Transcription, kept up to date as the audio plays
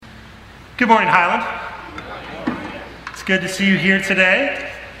Good morning, Highland. It's good to see you here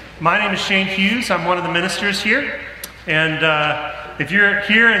today. My name is Shane Hughes. I'm one of the ministers here. And if you're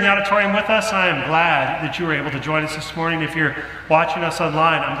here in the auditorium with us, I am glad that you were able to join us this morning. If you're watching us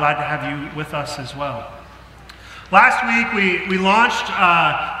online, I'm glad to have you with us as well. Last week, we launched,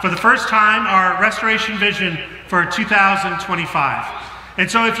 for the first time, our restoration vision for 2025. And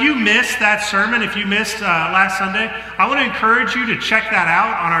so if you missed that sermon, if you missed last Sunday, I want to encourage you to check that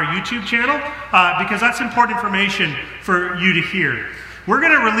out on our YouTube channel because that's important information for you to hear. We're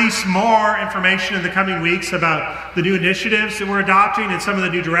going to release more information in the coming weeks about the new initiatives that we're adopting and some of the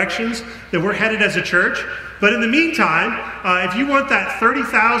new directions that we're headed as a church. But in the meantime, if you want that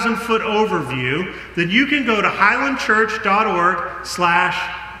 30,000-foot overview, then you can go to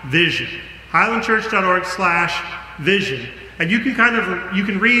highlandchurch.org/vision. highlandchurch.org/vision. And you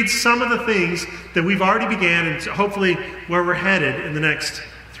can read some of the things that we've already began and hopefully where we're headed in the next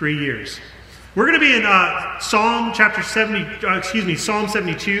 3 years. We're going to be in Psalm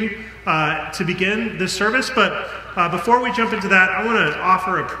 72 to begin this service. But before we jump into that, I want to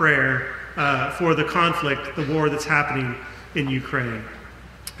offer a prayer for the conflict, the war that's happening in Ukraine.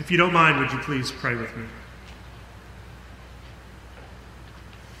 If you don't mind, would you please pray with me?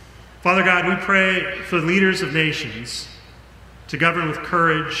 Father God, we pray for the leaders of nations to govern with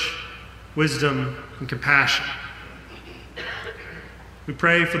courage, wisdom, and compassion. We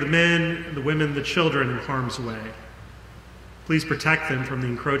pray for the men, the women, the children in harm's way. Please protect them from the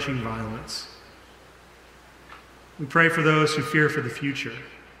encroaching violence. We pray for those who fear for the future.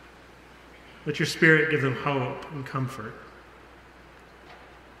 Let your Spirit give them hope and comfort.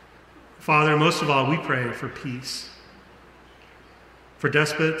 Father, most of all, we pray for peace, for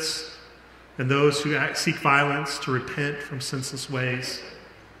despots and those who seek violence to repent from senseless ways,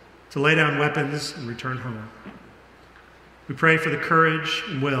 to lay down weapons and return home. We pray for the courage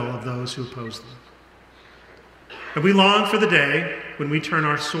and will of those who oppose them. And we long for the day when we turn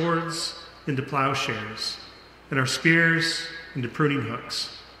our swords into plowshares and our spears into pruning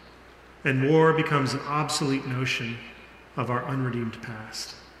hooks, and war becomes an obsolete notion of our unredeemed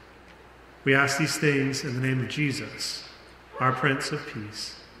past. We ask these things in the name of Jesus, our Prince of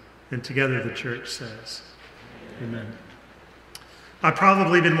Peace. And together the church says, Amen. I've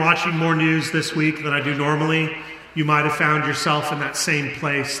probably been watching more news this week than I do normally. You might have found yourself in that same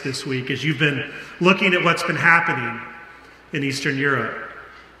place this week as you've been looking at what's been happening in Eastern Europe.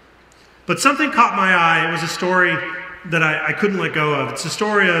 But something caught my eye. It was a story that I couldn't let go of. It's the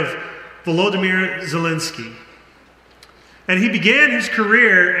story of Volodymyr Zelensky. And he began his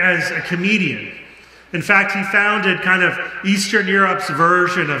career as a comedian. In fact, he founded kind of Eastern Europe's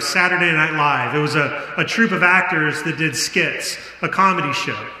version of Saturday Night Live. It was a troupe of actors that did skits, a comedy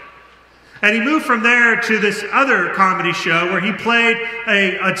show. And he moved from there to this other comedy show where he played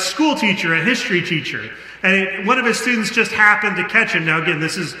a school teacher, a history teacher. And one of his students just happened to catch him. Now, again,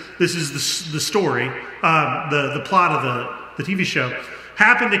 this is the story, the plot of the TV show.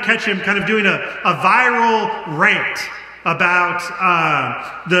 Happened to catch him kind of doing a viral rant about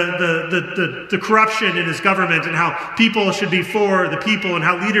the corruption in his government and how people should be for the people and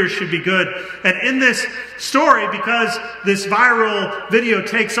how leaders should be good. And in this story, because this viral video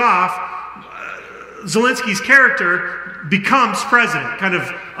takes off, Zelensky's character becomes president, kind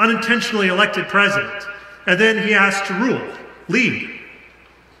of unintentionally elected president. And then he has to rule, lead.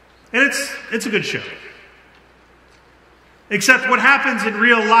 And it's a good show. Except what happens in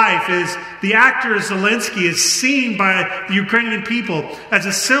real life is the actor Zelensky is seen by the Ukrainian people as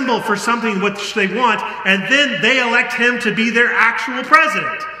a symbol for something which they want, and then they elect him to be their actual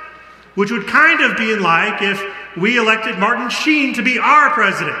president. Which would kind of be like if we elected Martin Sheen to be our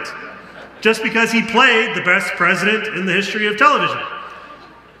president, just because he played the best president in the history of television.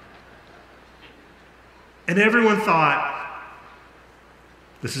 And everyone thought,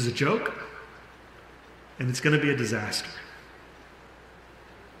 this is a joke, and it's going to be a disaster.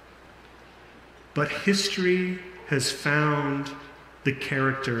 But history has found the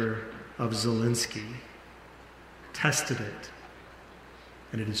character of Zelensky, tested it,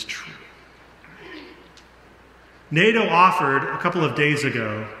 and it is true. NATO offered a couple of days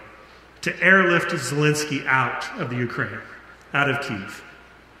ago to airlift Zelensky out of the Ukraine, out of Kyiv,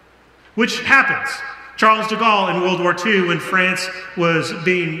 which happens. Charles de Gaulle in World War II, when France was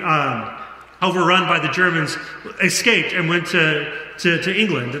being overrun by the Germans, escaped and went to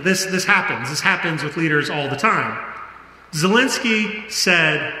England. This happens. This happens with leaders all the time. Zelensky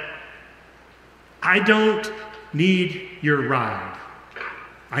said, I don't need your ride.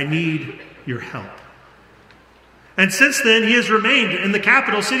 I need your help. And since then, he has remained in the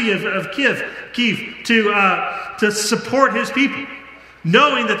capital city of Kyiv to support his people.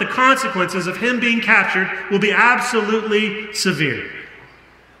 knowing that the consequences of him being captured will be absolutely severe.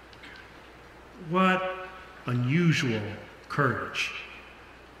 What unusual courage.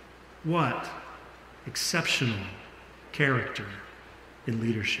 What exceptional character in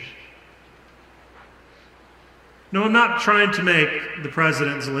leadership. No, I'm not trying to make the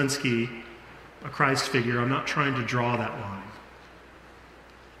President Zelensky a Christ figure. I'm not trying to draw that line.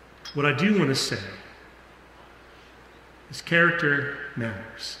 What I do want to say is character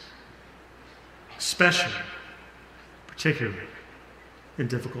matters, especially, particularly in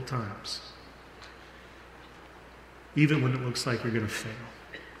difficult times, even when it looks like you're going to fail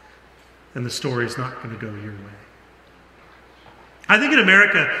and the story's not going to go your way. I think in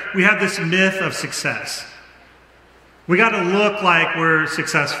America, we have this myth of success. We got to look like we're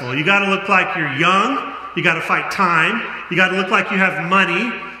successful. You got to look like you're young. You got to fight time. You got to look like you have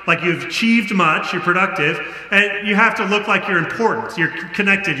money, like you've achieved much, you're productive, and you have to look like you're important, you're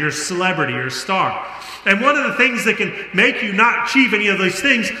connected, you're a celebrity, you're a star. And one of the things that can make you not achieve any of those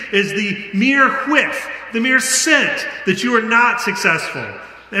things is the mere whiff, the mere scent that you are not successful.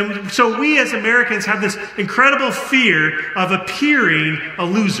 And so we as Americans have this incredible fear of appearing a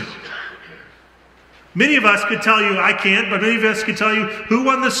loser. Many of us could tell you, I can't, but many of us could tell you who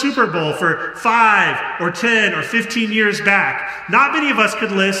won the Super Bowl for 5 or 10 or 15 years back. Not many of us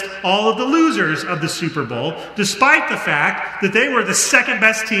could list all of the losers of the Super Bowl, despite the fact that they were the second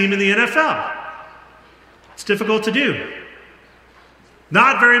best team in the NFL. It's difficult to do.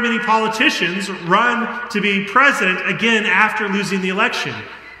 Not very many politicians run to be president again after losing the election,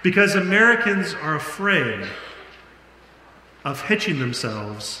 because Americans are afraid of hitching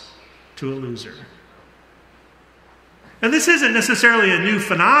themselves to a loser. And this isn't necessarily a new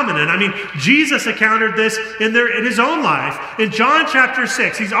phenomenon. I mean, Jesus encountered this in his own life. In John chapter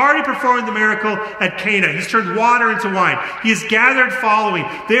 6, he's already performed the miracle at Cana. He's turned water into wine. He has gathered following.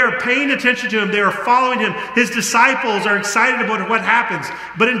 They are paying attention to him. They are following him. His disciples are excited about what happens.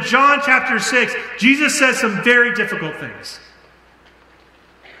 But in John chapter 6, Jesus says some very difficult things.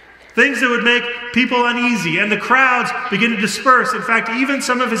 Things that would make people uneasy, and the crowds begin to disperse. In fact, even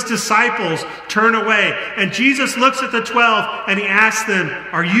some of his disciples turn away. And Jesus looks at the 12 and he asks them,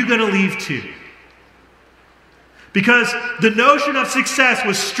 are you going to leave too? Because the notion of success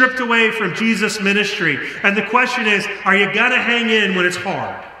was stripped away from Jesus' ministry. And the question is, are you going to hang in when it's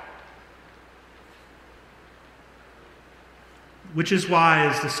hard? Which is why,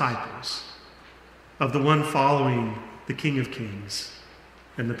 as disciples of the one following the King of Kings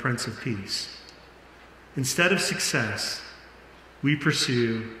and the Prince of Peace, instead of success, we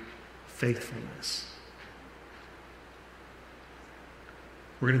pursue faithfulness.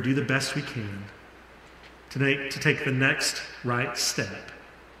 We're going to do the best we can to take the next right step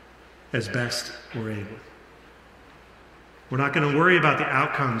as best we're able. We're not going to worry about the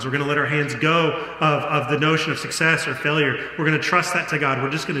outcomes. We're going to let our hands go of the notion of success or failure. We're going to trust that to God. We're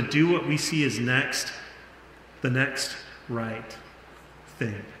just going to do what we see as the next right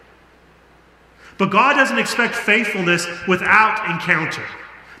thing. But God doesn't expect faithfulness without encounter.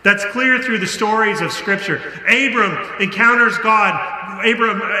 That's clear through the stories of Scripture. Abram encounters God.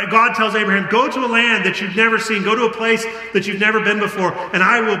 God tells Abraham, go to a land that you've never seen. Go to a place that you've never been before, and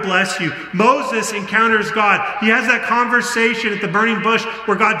I will bless you. Moses encounters God. He has that conversation at the burning bush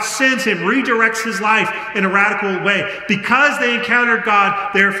where God sends him, redirects his life in a radical way. Because they encountered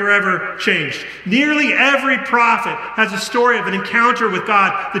God, they're forever changed. Nearly every prophet has a story of an encounter with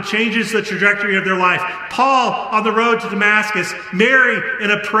God that changes the trajectory of their life. Paul on the road to Damascus, Mary in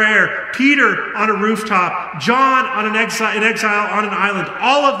a prayer, Peter on a rooftop, John in exile on an island.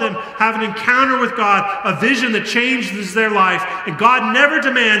 All of them have an encounter with God, a vision that changes their life. And God never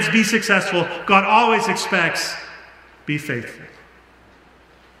demands be successful. God always expects be faithful.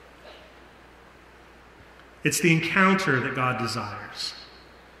 It's the encounter that God desires.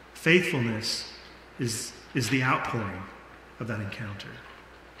 Faithfulness is the outpouring of that encounter.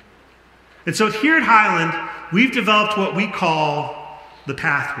 And so here at Highland, we've developed what we call the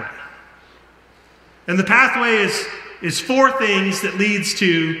pathway. And the pathway is 4 things that leads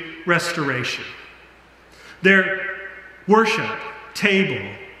to restoration. They're worship, table,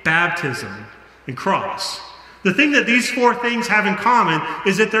 baptism, and cross. The thing that these 4 things have in common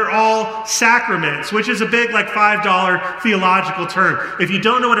is that they're all sacraments, which is a big $5 theological term. If you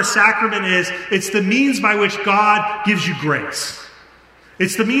don't know what a sacrament is, it's the means by which God gives you grace.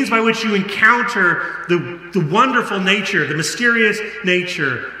 It's the means by which you encounter the wonderful nature, the mysterious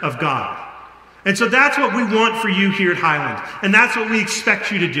nature of God. And so that's what we want for you here at Highland. And that's what we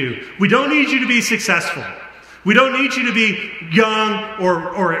expect you to do. We don't need you to be successful. We don't need you to be young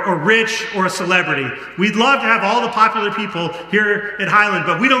or rich or a celebrity. We'd love to have all the popular people here at Highland,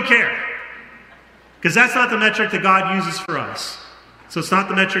 but we don't care. Because that's not the metric that God uses for us. So it's not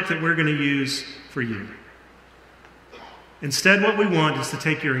the metric that we're going to use for you. Instead, what we want is to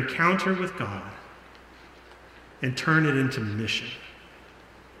take your encounter with God and turn it into mission.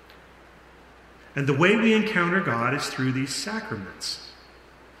 And the way we encounter God is through these sacraments.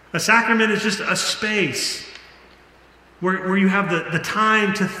 A sacrament is just a space where you have the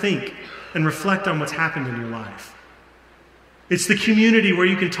time to think and reflect on what's happened in your life. It's the community where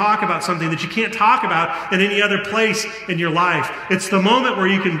you can talk about something that you can't talk about in any other place in your life. It's the moment where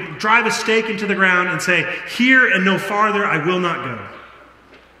you can drive a stake into the ground and say, here and no farther I will not go.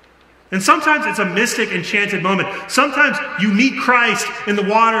 And sometimes it's a mystic, enchanted moment. Sometimes you meet Christ in the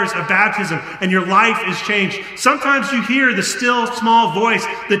waters of baptism and your life is changed. Sometimes you hear the still, small voice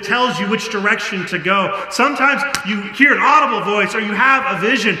that tells you which direction to go. Sometimes you hear an audible voice or you have a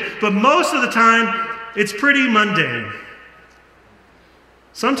vision. But most of the time, it's pretty mundane.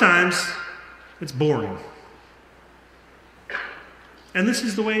 Sometimes it's boring. And this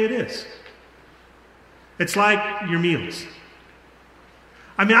is the way it is. It's like your meals.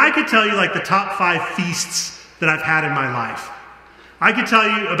 I mean, I could tell you like the top 5 feasts that I've had in my life. I could tell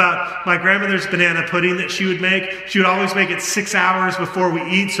you about my grandmother's banana pudding that she would make. She would always make it 6 hours before we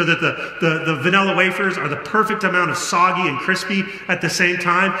eat so that the vanilla wafers are the perfect amount of soggy and crispy at the same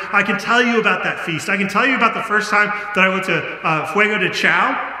time. I can tell you about that feast. I can tell you about the first time that I went to Fuego de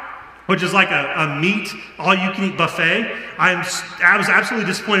Chao, which is like a meat, all-you-can-eat buffet. I was absolutely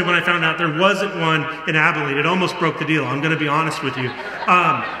disappointed when I found out there wasn't one in Abilene. It almost broke the deal, I'm going to be honest with you.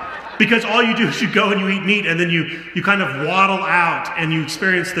 Because all you do is you go and you eat meat, and then you kind of waddle out, and you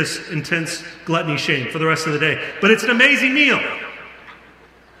experience this intense gluttony shame for the rest of the day. But it's an amazing meal.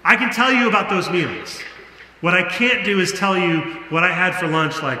 I can tell you about those meals. What I can't do is tell you what I had for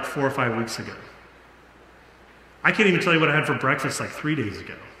lunch like 4 or 5 weeks ago. I can't even tell you what I had for breakfast like 3 days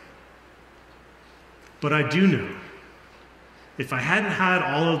ago. But I do know, if I hadn't had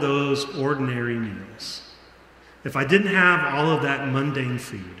all of those ordinary meals, if I didn't have all of that mundane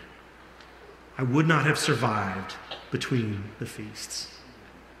food, I would not have survived between the feasts.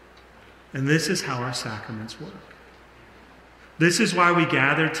 And this is how our sacraments work. This is why we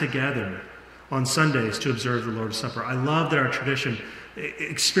gather together on Sundays to observe the Lord's Supper. I love that our tradition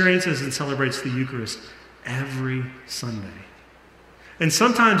experiences and celebrates the Eucharist every Sunday. And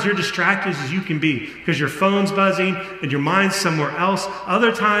sometimes you're distracted as you can be because your phone's buzzing and your mind's somewhere else.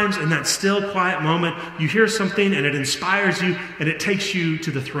 Other times, in that still, quiet moment, you hear something and it inspires you and it takes you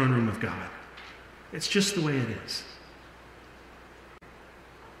to the throne room of God. It's just the way it is.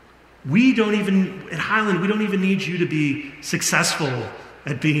 At Highland, we don't even need you to be successful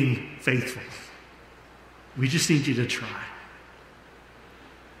at being faithful. We just need you to try.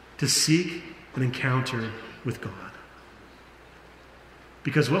 To seek an encounter with God.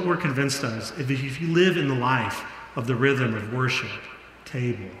 Because what we're convinced of, if you live in the life of the rhythm of worship,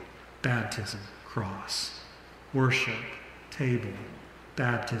 table, baptism, cross, worship, table,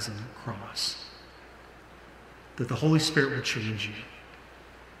 baptism, cross, that the Holy Spirit will change you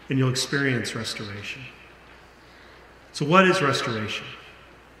and you'll experience restoration. So what is restoration?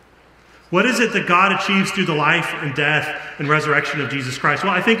 What is it that God achieves through the life and death and resurrection of Jesus Christ?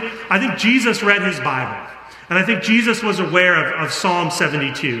 Well, I think Jesus read his Bible. And I think Jesus was aware of Psalm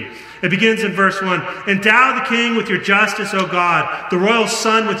 72. It begins in verse 1. Endow the king with your justice, O God, the royal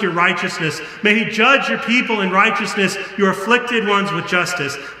son with your righteousness. May he judge your people in righteousness, your afflicted ones with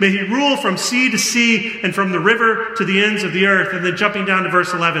justice. May he rule from sea to sea and from the river to the ends of the earth. And then jumping down to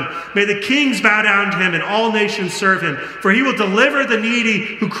verse 11. May the kings bow down to him and all nations serve him. For he will deliver the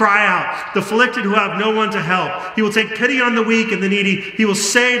needy who cry out, the afflicted who have no one to help. He will take pity on the weak and the needy. He will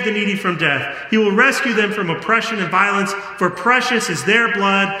save the needy from death. He will rescue them from oppression and violence, for precious is their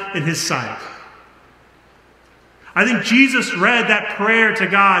blood in his sight. I think Jesus read that prayer to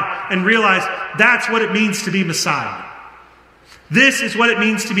God and realized that's what it means to be Messiah. This is what it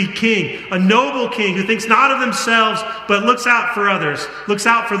means to be king, a noble king who thinks not of themselves, but looks out for others, looks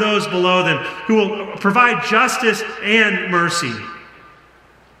out for those below them, who will provide justice and mercy,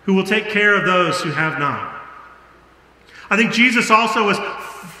 who will take care of those who have not. I think Jesus also was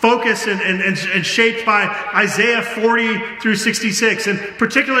focused and shaped by Isaiah 40 through 66, and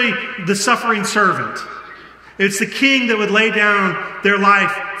particularly the suffering servant. It's the king that would lay down their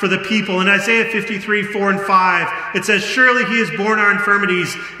life for the people. In Isaiah 53, 4 and 5, it says, surely he has borne our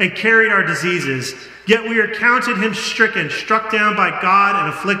infirmities and carried our diseases. Yet we are counted him stricken, struck down by God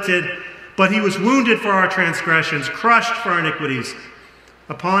and afflicted. But he was wounded for our transgressions, crushed for our iniquities.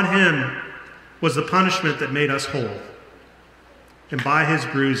 Upon him was the punishment that made us whole. And by his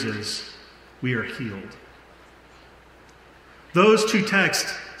bruises, we are healed. Those two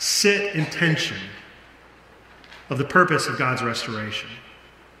texts sit in tension of the purpose of God's restoration.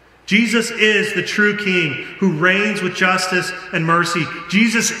 Jesus is the true King who reigns with justice and mercy.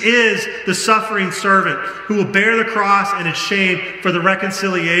 Jesus is the suffering servant who will bear the cross and its shame for the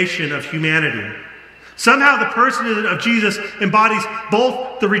reconciliation of humanity. Somehow the person of Jesus embodies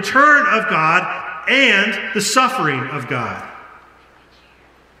both the return of God and the suffering of God.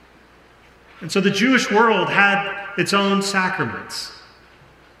 And so the Jewish world had its own sacraments.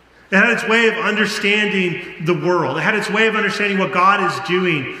 It had its way of understanding the world. It had its way of understanding what God is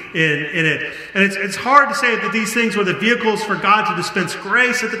doing in it. And it's hard to say that these things were the vehicles for God to dispense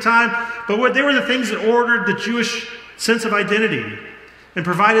grace at the time, but they were the things that ordered the Jewish sense of identity and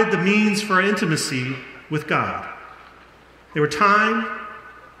provided the means for intimacy with God. They were time,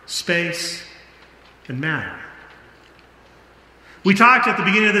 space, and matter. We talked at the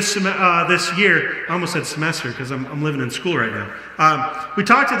beginning of this year, I almost said semester because I'm living in school right now. We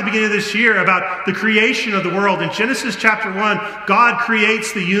talked at the beginning of this year about the creation of the world. In Genesis chapter 1, God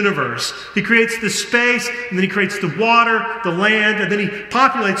creates the universe. He creates the space, and then he creates the water, the land, and then he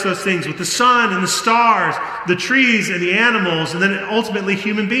populates those things with the sun and the stars, the trees and the animals, and then ultimately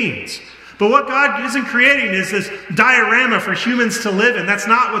human beings. But what God isn't creating is this diorama for humans to live in. That's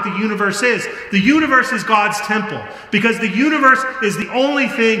not what the universe is. The universe is God's temple because the universe is the only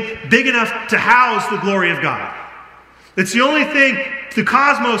thing big enough to house the glory of God. It's the only thing, the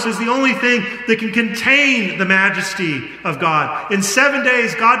cosmos is the only thing that can contain the majesty of God. In 7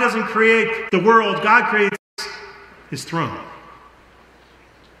 days, God doesn't create the world. God creates his throne.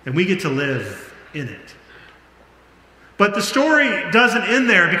 And we get to live in it. But the story doesn't end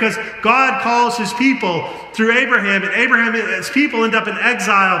there because God calls his people through Abraham, and Abraham's people end up in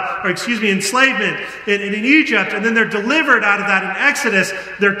exile, enslavement in Egypt, and then they're delivered out of that in Exodus.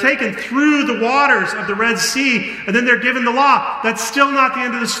 They're taken through the waters of the Red Sea, and then they're given the law. That's still not the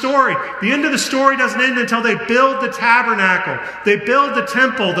end of the story. The end of the story doesn't end until they build the tabernacle. They build the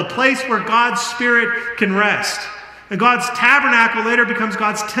temple, the place where God's Spirit can rest. And God's tabernacle later becomes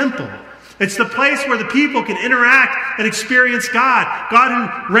God's temple. It's the place where the people can interact and experience God.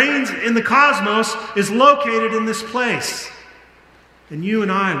 God who reigns in the cosmos is located in this place. And you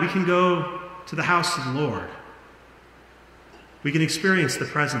and I, we can go to the house of the Lord. We can experience the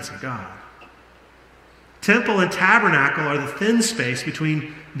presence of God. Temple and tabernacle are the thin space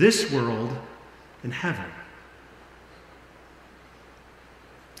between this world and heaven.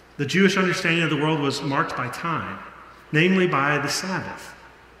 The Jewish understanding of the world was marked by time, namely by the Sabbath.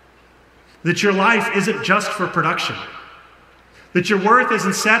 That your life isn't just for production. That your worth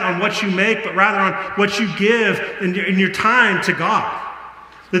isn't set on what you make, but rather on what you give in your time to God.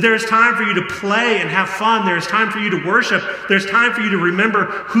 That there is time for you to play and have fun. There is time for you to worship. There's time for you to remember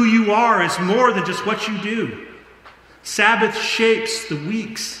who you are is more than just what you do. Sabbath shapes the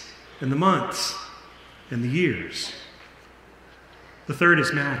weeks and the months and the years. The third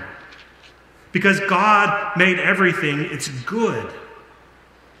is matter. Because God made everything, it's good.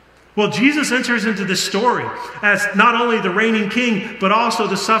 Well, Jesus enters into this story as not only the reigning king, but also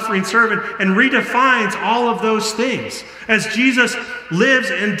the suffering servant, and redefines all of those things. As Jesus lives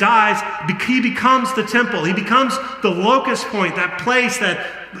and dies, he becomes the temple. He becomes the locus point, that place, that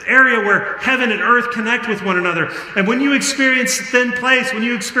area where heaven and earth connect with one another. And when you experience the thin place, when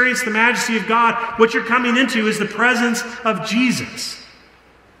you experience the majesty of God, what you're coming into is the presence of Jesus.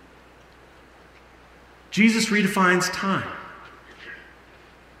 Jesus redefines time.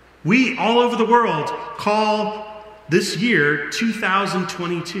 We, all over the world, call this year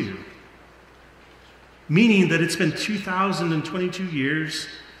 2022, meaning that it's been 2022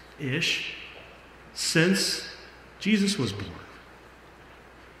 years-ish since Jesus was born.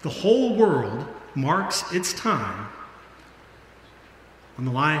 The whole world marks its time on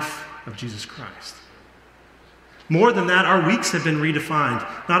the life of Jesus Christ. More than that, our weeks have been redefined,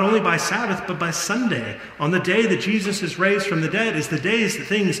 not only by Sabbath, but by Sunday. On the day that Jesus is raised from the dead is the days that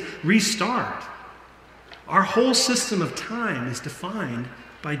things restart. Our whole system of time is defined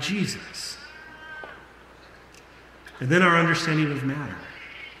by Jesus. And then our understanding of matter.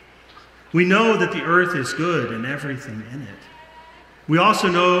 We know that the earth is good and everything in it. We also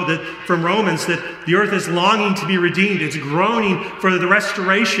know that from Romans that the earth is longing to be redeemed. It's groaning for the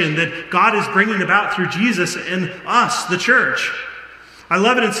restoration that God is bringing about through Jesus and us, the church. I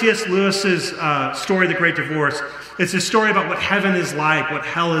love it in C.S. Lewis's story, The Great Divorce. It's a story about what heaven is like, what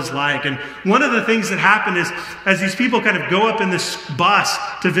hell is like. And one of the things that happen is, as these people kind of go up in this bus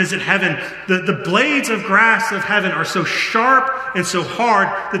to visit heaven, the blades of grass of heaven are so sharp and so hard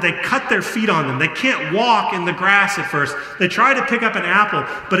that they cut their feet on them. They can't walk in the grass at first. They try to pick up an apple,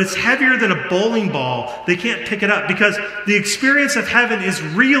 but it's heavier than a bowling ball. They can't pick it up because the experience of heaven is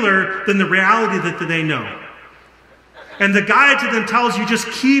realer than the reality that they know. And the guide to them tells you, just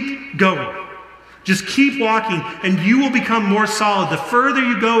keep going. Just keep walking, and you will become more solid. The further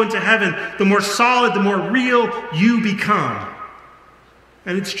you go into heaven, the more solid, the more real you become.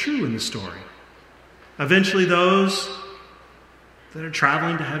 And it's true in the story. Eventually, those that are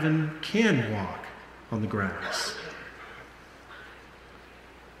traveling to heaven can walk on the grass.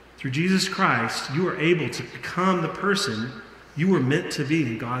 Through Jesus Christ, you are able to become the person you were meant to be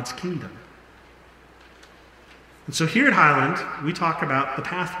in God's kingdom. And so here at Highland, we talk about the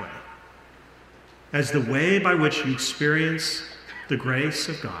pathway as the way by which you experience the grace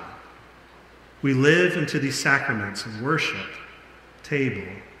of God. We live into these sacraments of worship, table,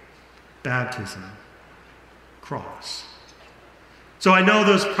 baptism, cross. So I know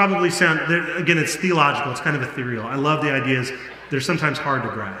those probably sound, again, it's theological, it's kind of ethereal. I love the ideas. They're sometimes hard to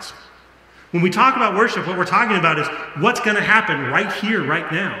grasp. When we talk about worship, what we're talking about is what's going to happen right here, right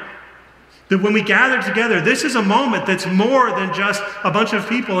now. That when we gather together, this is a moment that's more than just a bunch of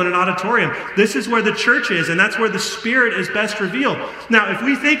people in an auditorium. This is where the church is, and that's where the Spirit is best revealed. Now, if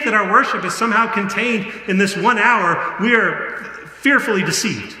we think that our worship is somehow contained in this 1 hour, we are fearfully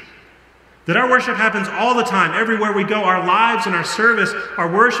deceived. That our worship happens all the time, everywhere we go, our lives and our service,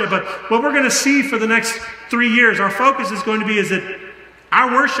 our worship. But what we're going to see for the next 3 years, our focus is going to be is that our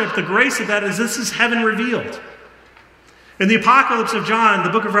worship, the grace of that, is this is heaven revealed. In the Apocalypse of John, the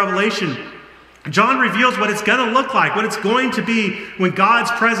book of Revelation, John reveals what it's going to look like, what it's going to be when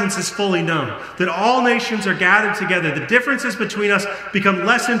God's presence is fully known. That all nations are gathered together. The differences between us become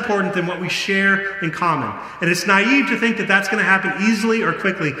less important than what we share in common. And it's naive to think that that's going to happen easily or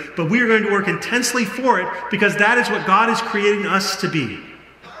quickly, but we are going to work intensely for it because that is what God is creating us to be.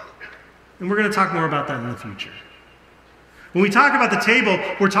 And we're going to talk more about that in the future. When we talk about the table,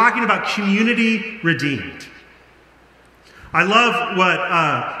 we're talking about community redeemed. I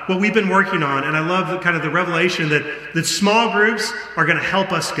love what we've been working on, and I love the revelation that small groups are going to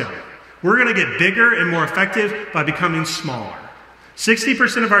help us go. We're going to get bigger and more effective by becoming smaller.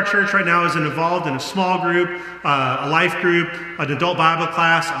 60% of our church right now is involved in a small group, a life group, an adult Bible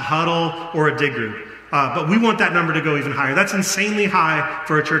class, a huddle, or a dig group. But we want that number to go even higher. That's insanely high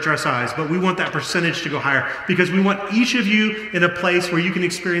for a church our size, but we want that percentage to go higher because we want each of you in a place where you can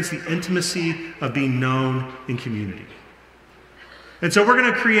experience the intimacy of being known in community. And so we're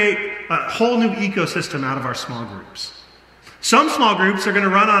going to create a whole new ecosystem out of our small groups. Some small groups are going to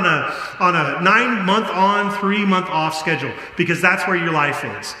run on a 9-month on, 3-month off schedule because that's where your life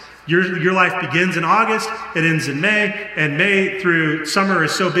is. Your life begins in August, it ends in May, and May through summer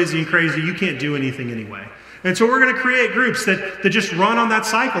is so busy and crazy you can't do anything anyway. And so we're going to create groups that just run on that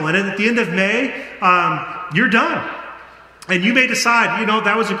cycle. And at the end of May, you're done. And you may decide,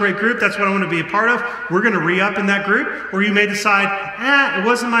 that was a great group. That's what I want to be a part of. We're going to re-up in that group. Or you may decide, it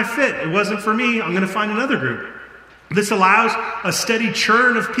wasn't my fit. It wasn't for me. I'm going to find another group. This allows a steady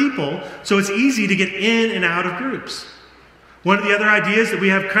churn of people, so it's easy to get in and out of groups. One of the other ideas that we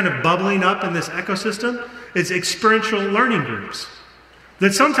have kind of bubbling up in this ecosystem is experiential learning groups.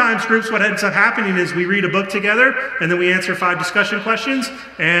 That sometimes groups, what ends up happening is we read a book together, and then we answer 5 discussion questions,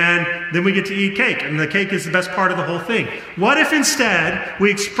 and then we get to eat cake, and the cake is the best part of the whole thing. What if instead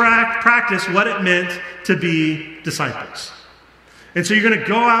we practice what it meant to be disciples? And so you're going to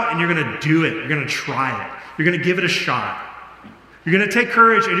go out and you're going to do it. You're going to try it. You're going to give it a shot. You're going to take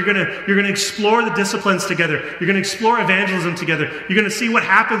courage and you're going to explore the disciplines together. You're going to explore evangelism together. You're going to see what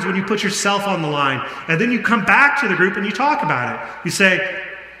happens when you put yourself on the line. And then you come back to the group and you talk about it. You say,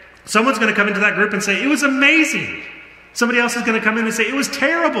 someone's going to come into that group and say, it was amazing. Somebody else is going to come in and say, it was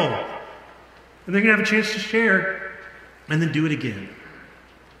terrible. And they're going to have a chance to share and then do it again.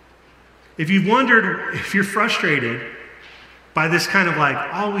 If you've wondered, if you're frustrated by this kind of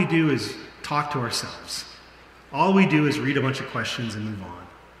all we do is talk to ourselves. All we do is read a bunch of questions and move on.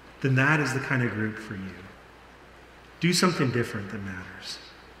 Then that is the kind of group for you. Do something different that matters.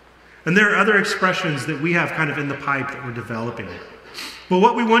 And there are other expressions that we have kind of in the pipe that we're developing. But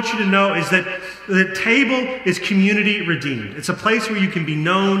what we want you to know is that the table is community redeemed. It's a place where you can be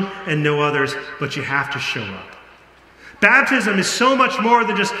known and know others, but you have to show up. Baptism is so much more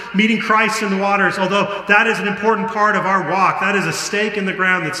than just meeting Christ in the waters, although that is an important part of our walk. That is a stake in the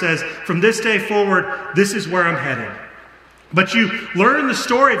ground that says, from this day forward, this is where I'm headed. But you learn the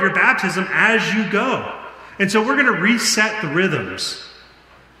story of your baptism as you go. And so we're going to reset the rhythms.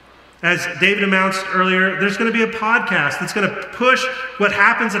 As David announced earlier, there's going to be a podcast that's going to push what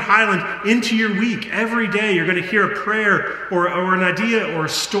happens at Highland into your week. Every day you're going to hear a prayer or an idea or a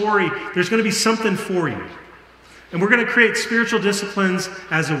story. There's going to be something for you. And we're going to create spiritual disciplines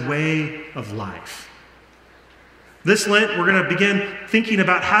as a way of life. This Lent, we're going to begin thinking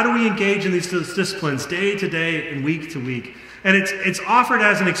about how do we engage in these disciplines day to day and week to week. And it's offered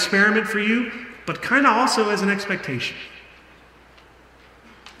as an experiment for you, but kind of also as an expectation.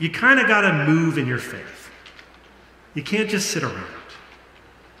 You kind of got to move in your faith. You can't just sit around.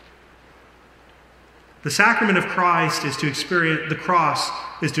 The sacrament of Christ is to experience, the cross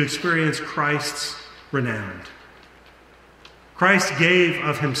is to experience Christ's renown. Christ gave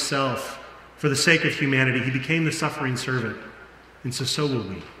of himself for the sake of humanity. He became the suffering servant. And so will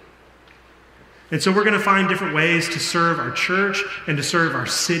we. And so we're going to find different ways to serve our church and to serve our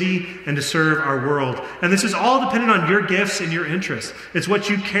city and to serve our world. And this is all dependent on your gifts and your interests. It's what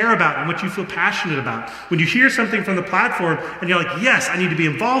you care about and what you feel passionate about. When you hear something from the platform and you're like, yes, I need to be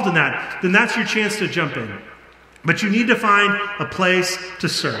involved in that, then that's your chance to jump in. But you need to find a place to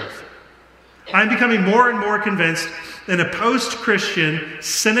serve. I'm becoming more and more convinced in a post-Christian,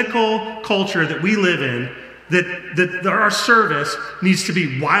 cynical culture that we live in, that our service needs to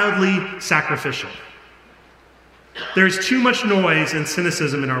be wildly sacrificial. There's too much noise and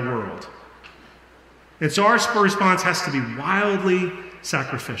cynicism in our world. And so our response has to be wildly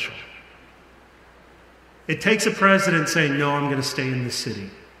sacrificial. It takes a president saying, no, I'm going to stay in this city,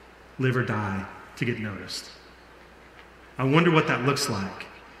 live or die, to get noticed. I wonder what that looks like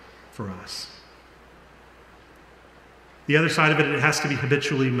for us. The other side of it, it has to be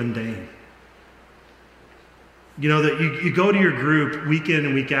habitually mundane. You know, that you go to your group week in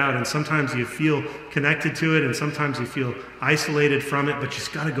and week out, and sometimes you feel connected to it, and sometimes you feel isolated from it, but you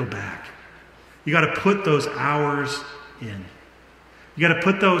just got to go back. You got to put those hours in. You got to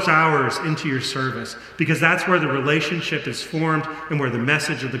put those hours into your service, because that's where the relationship is formed and where the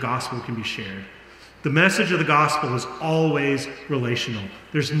message of the gospel can be shared. The message of the gospel is always relational.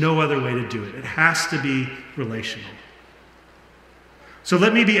 There's no other way to do it. It has to be relational. So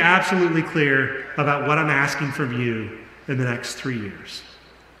let me be absolutely clear about what I'm asking from you in the next 3 years.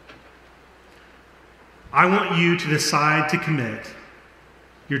 I want you to decide to commit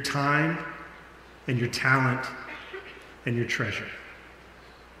your time and your talent and your treasure.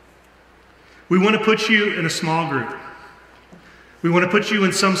 We want to put you in a small group. We want to put you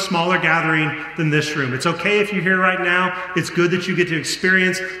in some smaller gathering than this room. It's okay if you're here right now. It's good that you get to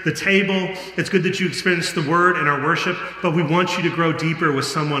experience the table. It's good that you experience the word and our worship, but we want you to grow deeper with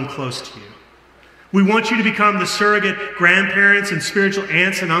someone close to you. We want you to become the surrogate grandparents and spiritual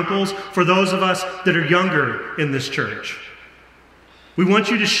aunts and uncles for those of us that are younger in this church. We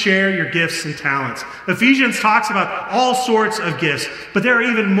want you to share your gifts and talents. Ephesians talks about all sorts of gifts, but there are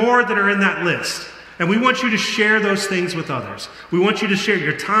even more that are in that list. And we want you to share those things with others. We want you to share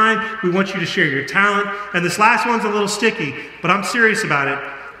your time. We want you to share your talent. And this last one's a little sticky, but I'm serious about it.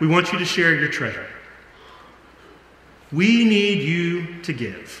 We want you to share your treasure. We need you to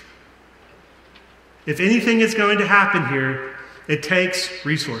give. If anything is going to happen here, it takes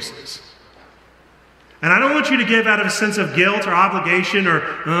resources. And I don't want you to give out of a sense of guilt or obligation or,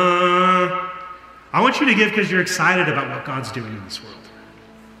 I want you to give because you're excited about what God's doing in this world.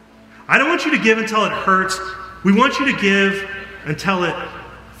 I don't want you to give until it hurts. We want you to give until it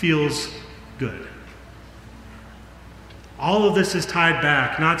feels good. All of this is tied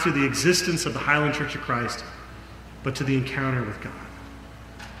back not to the existence of the Highland Church of Christ, but to the encounter with God.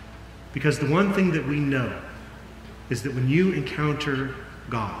 Because the one thing that we know is that when you encounter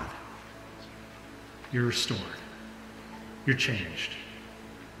God, you're restored, you're changed,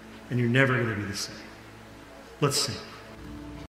 and you're never going to be the same. Let's sing.